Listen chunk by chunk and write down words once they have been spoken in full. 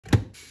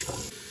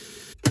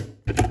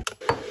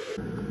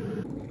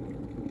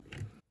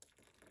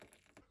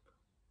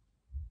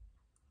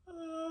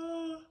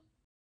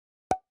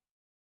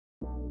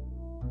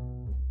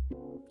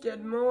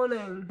Good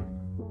morning.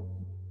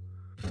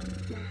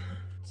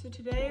 So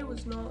today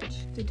was not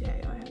the day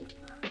I had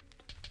planned.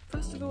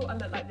 First of all, I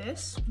look like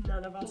this.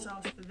 None of us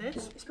asked for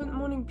this. I spent the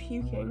morning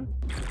puking.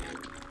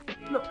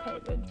 Not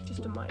COVID,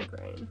 just a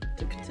migraine.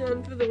 Took a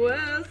turn for the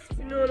worst,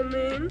 you know what I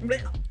mean?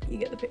 You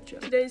get the picture.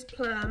 Today's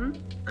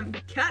plan, I'm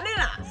cutting it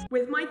off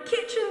with my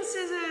kitchen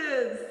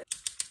scissors.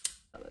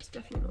 Oh, that's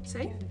definitely not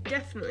safe.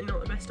 Definitely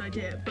not the best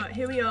idea, but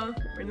here we are.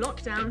 We're in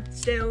lockdown,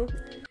 still.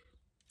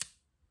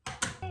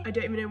 I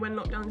don't even know when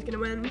lockdown's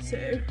gonna end, so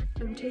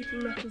I'm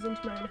taking matters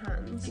into my own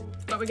hands.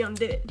 But we're gonna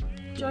do it.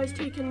 Jai's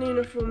taken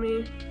Luna for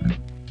me.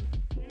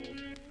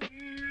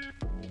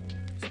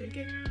 Is it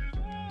okay?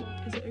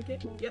 Is it okay?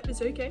 Yep, it's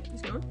okay.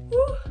 It's gone.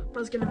 Woo. I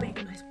was gonna make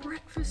a nice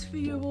breakfast for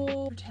you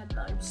all. Pretend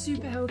that I'm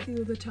super healthy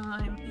all the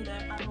time. You know,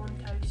 I'm on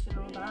toast and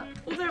all that.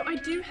 Although I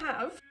do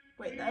have,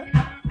 wait there,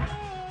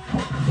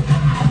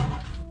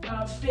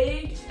 a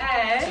big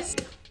ass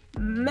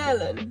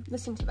melon.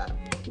 Listen to that.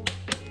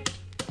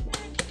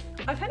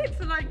 I've had it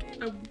for like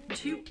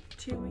two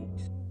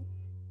weeks.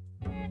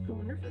 I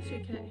wonder if that's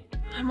okay.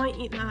 I might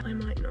eat that, I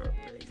might not.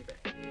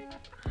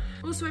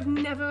 Also, I've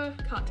never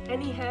cut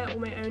any hair or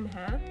my own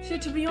hair. So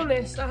to be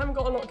honest, I haven't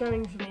got a lot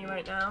going for me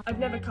right now. I've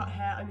never cut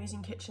hair, I'm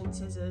using kitchen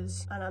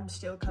scissors, and I'm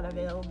still kind of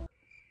ill.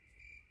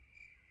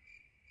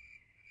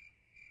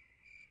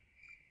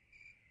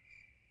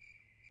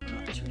 Well,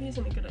 that actually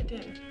isn't a good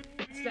idea.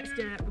 So let's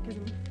do it because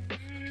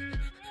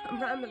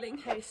I'm rambling.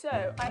 Okay,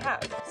 so I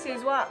have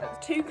scissors,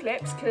 2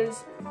 clips,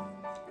 because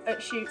at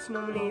shoots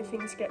normally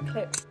things get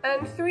clipped,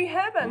 and 3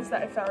 hairbands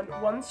that I found.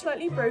 One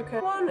slightly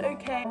broken, one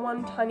okay,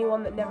 one tiny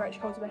one that never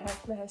actually holds my hair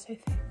because my hair's so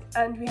thick.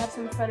 And we have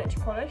some furniture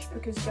polish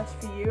because just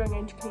for you I'm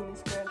going to clean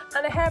this good.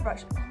 And a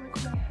hairbrush. Oh my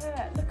god, my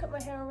hair. Look at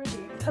my hair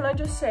already. Can I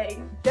just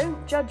say,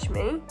 don't judge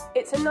me.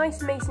 It's a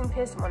nice Mason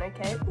Pearson one,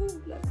 okay?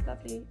 Ooh, look,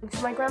 lovely.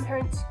 So my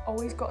grandparents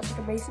always got us like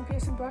a Mason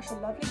Pearson brush, a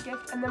lovely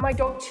gift, and then my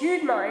dog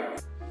chewed mine.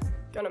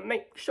 Gonna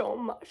make sure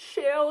my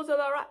shells are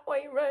the right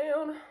way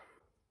round.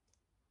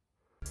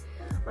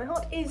 My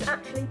heart is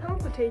actually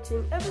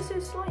palpitating ever so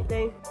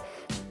slightly.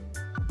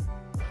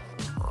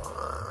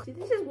 See,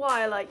 this is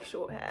why I like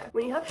short hair.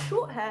 When you have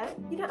short hair,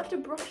 you don't have to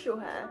brush your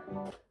hair.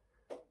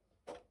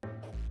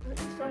 At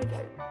least I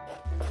don't.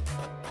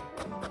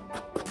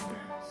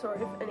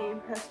 Sorry if any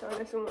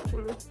hairstylists are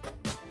watching this.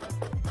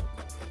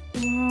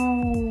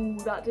 Ooh,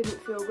 that didn't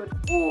feel good.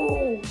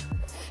 Ooh!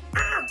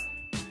 Ah!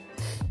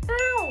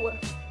 Ow!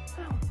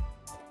 Ow!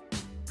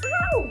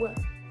 Ow!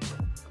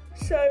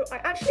 So I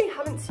actually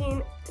haven't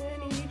seen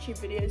any YouTube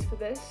videos for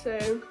this, so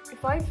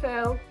if I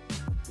fail,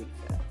 we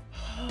fail.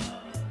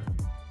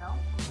 Now,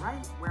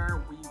 right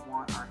where we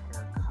want our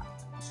hair cut,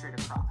 straight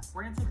across.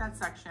 We're gonna take that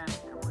section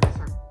and we're gonna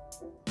start.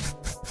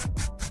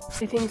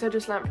 The things I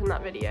just learned from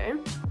that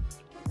video.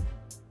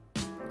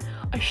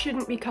 I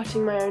shouldn't be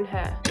cutting my own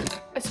hair,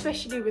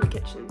 especially with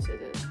kitchen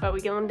scissors. But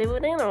we're gonna do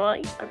it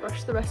anyway. I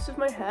brushed the rest of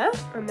my hair,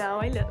 and now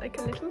I look like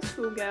a little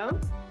schoolgirl.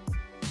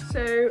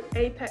 So,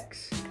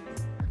 apex.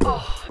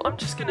 Oh, I'm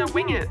just gonna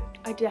wing it.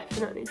 I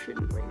definitely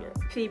shouldn't wing it.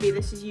 Phoebe,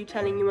 this is you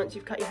telling you once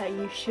you've cut your hair,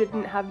 you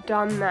shouldn't have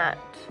done that.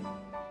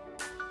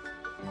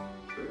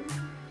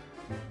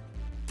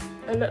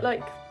 I look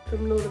like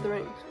from Lord of the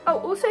Rings. Oh,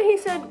 also he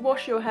said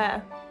wash your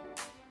hair.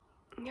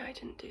 Yeah, I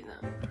didn't do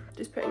that.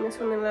 Just putting this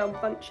one in a little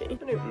bunchy. I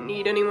don't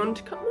need anyone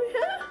to cut my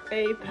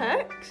hair.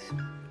 Apex,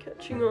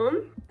 catching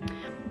on.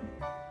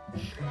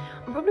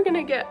 I'm probably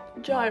gonna get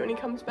Jai when he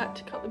comes back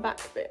to cut the back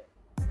bit.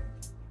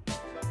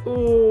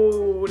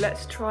 Ooh,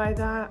 let's try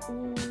that.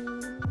 Ooh.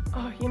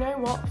 Oh, you know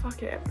what?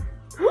 Fuck it.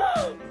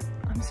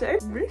 I'm so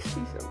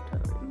risky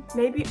sometimes.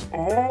 Maybe.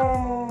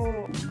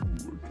 Oh.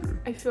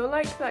 I feel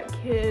like that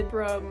kid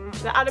from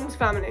the Addams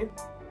Family.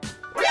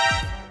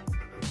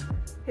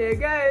 Here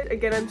goes.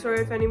 Again, I'm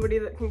sorry if anybody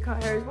that can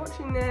cut hair is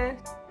watching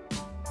this.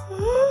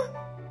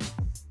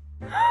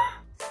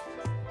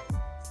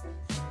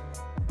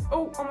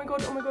 Oh my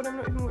god, I'm not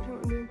even watching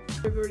what I'm doing.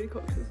 I've already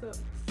cocked this up.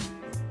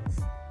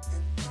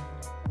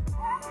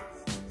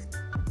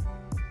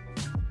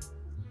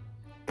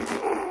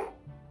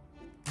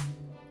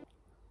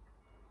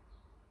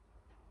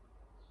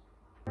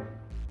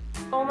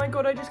 Oh my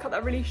god, I just cut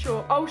that really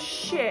short. Oh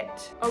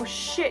shit. Oh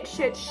shit,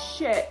 shit,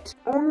 shit.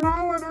 Oh no,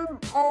 I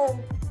didn't. Oh.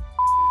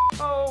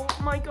 Oh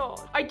my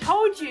god. I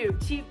told you.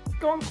 See,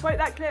 go on, quote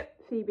that clip.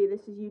 Phoebe,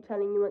 this is you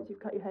telling you once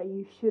you've cut your hair,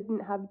 you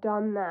shouldn't have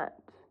done that.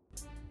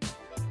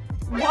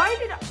 Why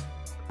did I?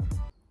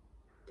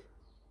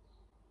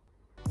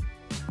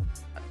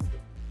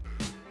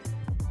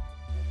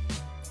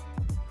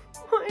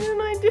 Why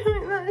didn't I do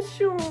it that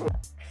short?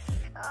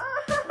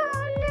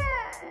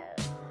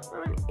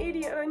 I'm an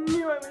idiot, I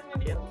knew I was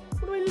an idiot.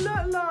 What do I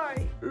look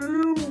like?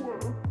 Ew.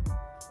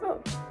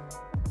 Oh.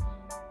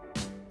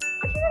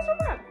 Actually, that's not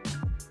bad.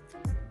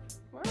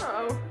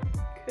 Wow.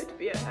 Could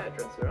be a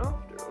hairdresser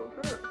after all,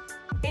 huh?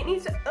 It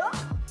needs to,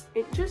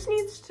 it just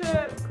needs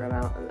to grow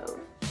out a little.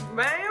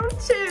 Round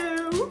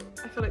 2.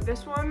 I feel like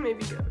this one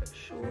maybe go a bit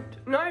short.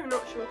 No,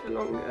 not shorter,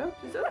 longer.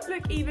 Does that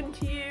look even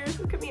to you?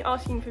 Look at me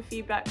asking for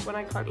feedback when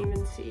I can't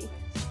even see.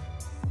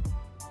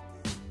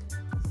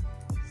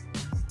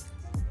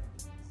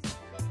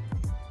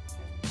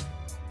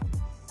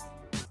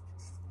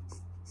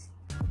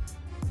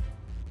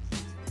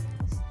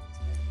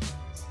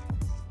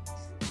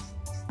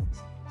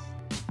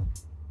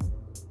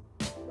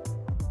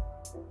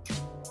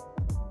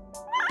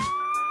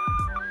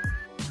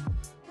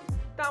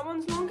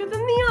 one's longer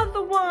than the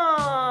other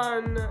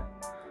one.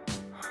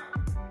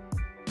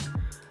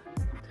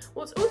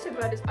 What's also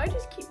bad is I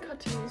just keep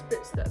cutting these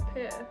bits that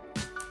appear.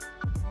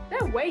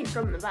 They're way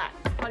from the back.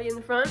 Party in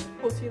the front,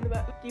 40 in the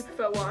back. Do you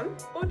prefer 1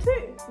 or 2?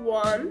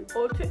 1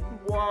 or 2?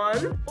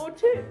 1 or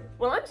 2?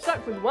 Well, I'm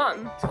stuck with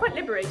 1. It's quite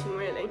liberating,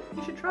 really.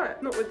 You should try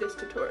it. Not with this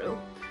tutorial.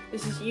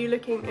 This is you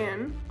looking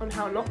in on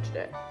how not to do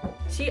it.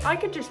 See, I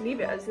could just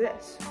leave it as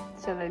this.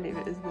 Shall I leave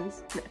it as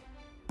this? No.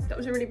 That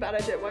was a really bad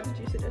idea. Why did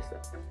you suggest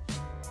that?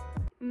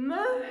 My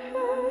head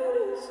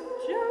is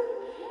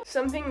just...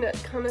 Something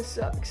that kind of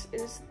sucks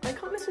is I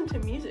can't listen to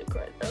music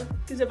right now.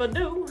 Because if I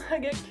do, I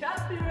get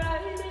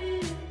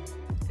copyrighted.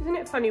 Isn't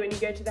it funny when you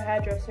go to the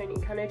hairdresser and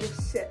you kind of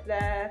just sit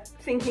there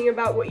thinking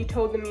about what you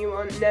told them you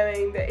want,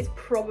 knowing that it's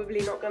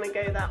probably not going to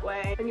go that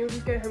way, and you'll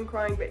just go home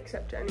crying but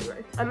accept it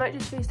anyway. I might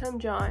just FaceTime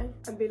Jai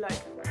and be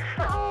like,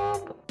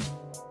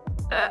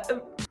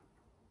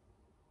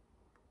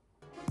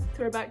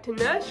 throw back to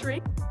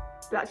nursery.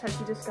 That's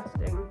actually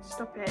disgusting.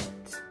 Stop it.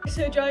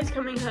 So Jai's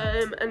coming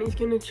home and he's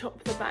going to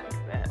chop the back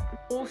bit.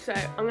 Also,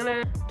 I'm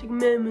going to take a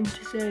moment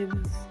to say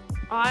this.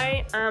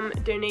 I am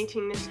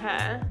donating this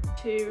hair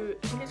to,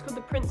 I think it's called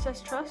the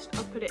Princess Trust.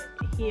 I'll put it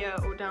here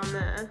or down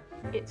there.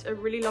 It's a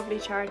really lovely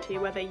charity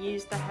where they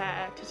use the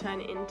hair to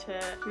turn it into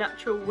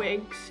natural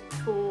wigs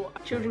for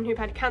children who've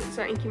had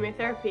cancer and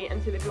chemotherapy,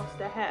 and so they've lost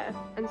their hair.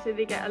 And so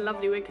they get a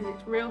lovely wig because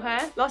it's real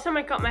hair. Last time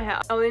I cut my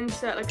hair, I'll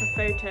insert like a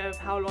photo of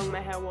how long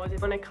my hair was.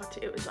 When I cut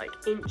it, it was like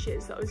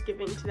inches that I was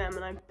giving to them,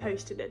 and I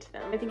posted it to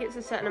them. I think it's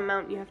a certain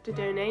amount you have to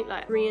donate,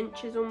 like 3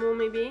 inches or more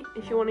maybe.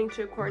 If you're wanting to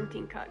do a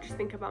quarantine cut, just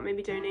think about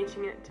maybe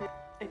donating it to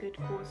a good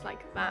cause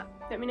like that.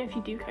 Let me know if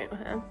you do cut your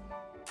hair.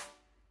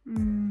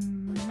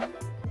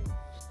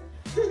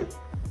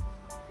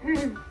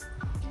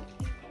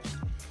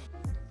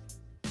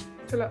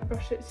 To like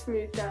brush it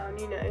smooth down,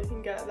 you know, you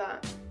can go like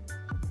that.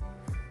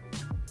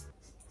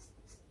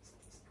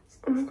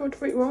 Oh my god,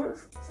 wait, what?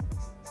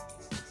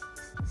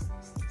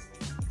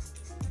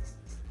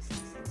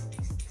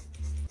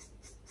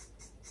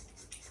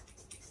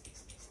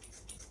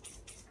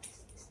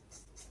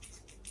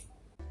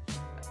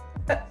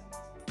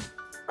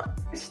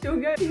 Still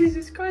going.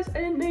 Jesus Christ, I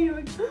didn't know you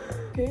were.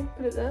 Okay,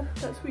 put it there.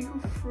 That's what you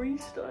call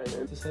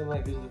freestyling. It's the same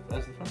length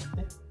as the front,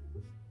 yeah?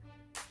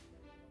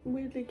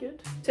 Weirdly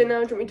good. So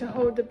now do you want me to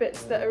hold the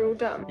bits that are all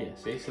done? Yeah,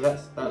 see, so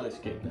that looks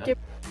good now.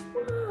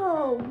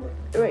 Wow.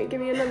 Wait,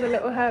 give me another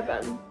little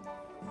hairband.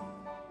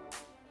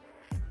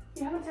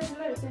 You haven't said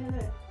hello, say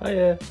hello. Oh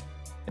yeah,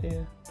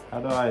 yeah. How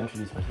do I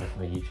introduce myself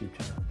on my YouTube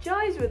channel?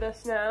 Jai's with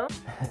us now.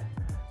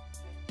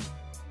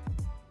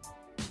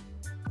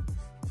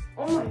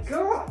 Oh my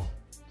god!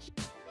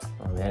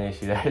 Well, the only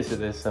issue there is that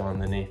there's some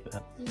underneath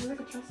that. You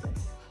never trust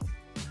this.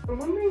 I'm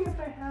wondering if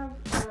I have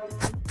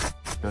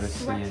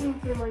sweating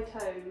through my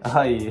toes.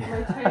 Oh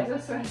yeah. My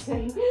toes are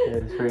sweating. Yeah,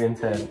 it's pretty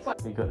intense.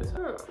 You got this.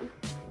 Oh.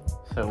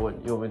 So what,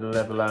 you want me to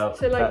level out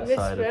so, like, that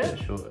side a bit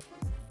shorter?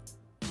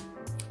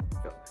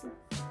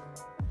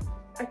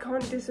 I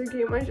can't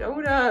dislocate my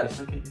shoulder.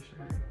 Dislocate your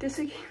shoulder.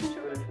 Dislocate my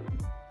shoulder.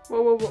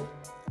 Whoa, whoa, whoa.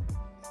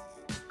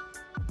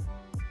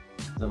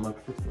 Is that my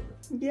profit?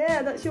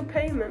 Yeah, that's your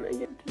payment I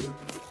get to.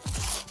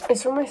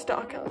 It's from my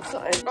stalk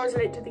outside. I was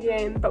late to the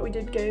game, but we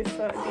did go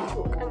for a beach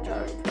walk and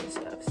giant and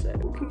stuff, so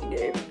what can you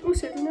do?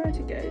 Also, there's nowhere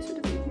to go, so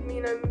it doesn't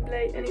mean I'm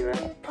late anywhere.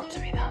 Not to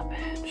be that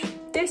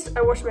bitch. This,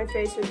 I washed my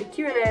face with the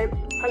Q&A,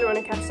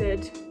 hyaluronic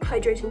acid,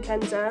 hydrating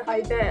cleanser.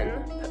 I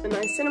then put the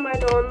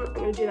niacinamide on. I'm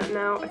gonna do that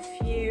now, a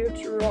few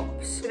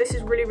drops. So this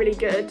is really, really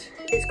good.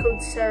 It's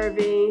called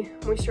CeraVe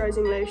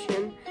Moisturizing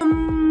Lotion.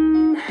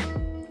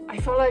 I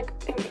feel like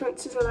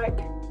influencers are like,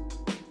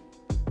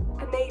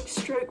 and they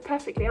stroke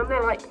perfectly. I'm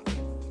there like,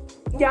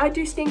 yeah, I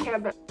do skincare,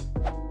 but.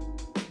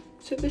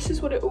 So this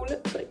is what it all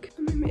looks like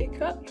on my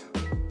makeup.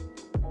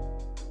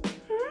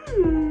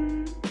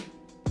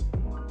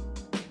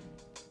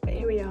 But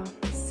here we are,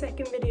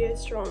 second video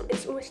strong.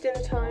 It's almost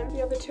dinner time.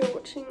 The other two are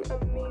watching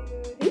a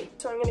movie.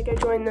 So I'm gonna go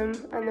join them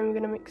and then we're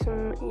gonna make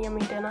some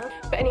yummy dinner.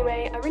 But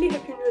anyway, I really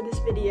hope you enjoyed this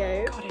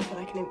video. God, I feel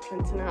like an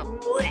influencer now.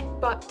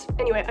 But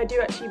anyway, I do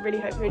actually really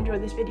hope you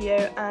enjoyed this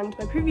video and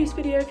my previous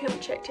video if you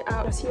haven't checked it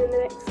out. I'll see you in the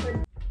next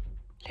one.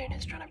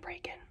 Luna's trying to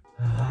break in.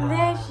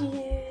 There she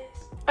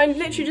is. I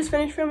literally just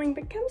finished filming,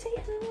 but come say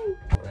hi.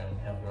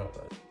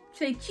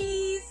 Say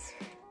cheese.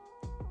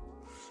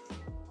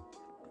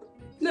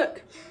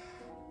 Look.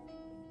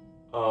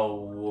 Oh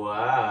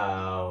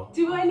wow.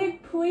 Do I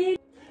look pretty?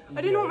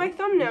 I don't know what my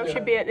thumbnail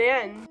should be at the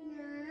end.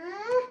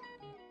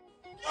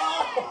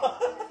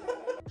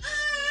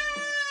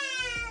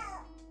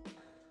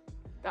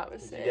 That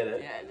was it. Did you get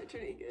it? Yeah,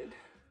 literally good.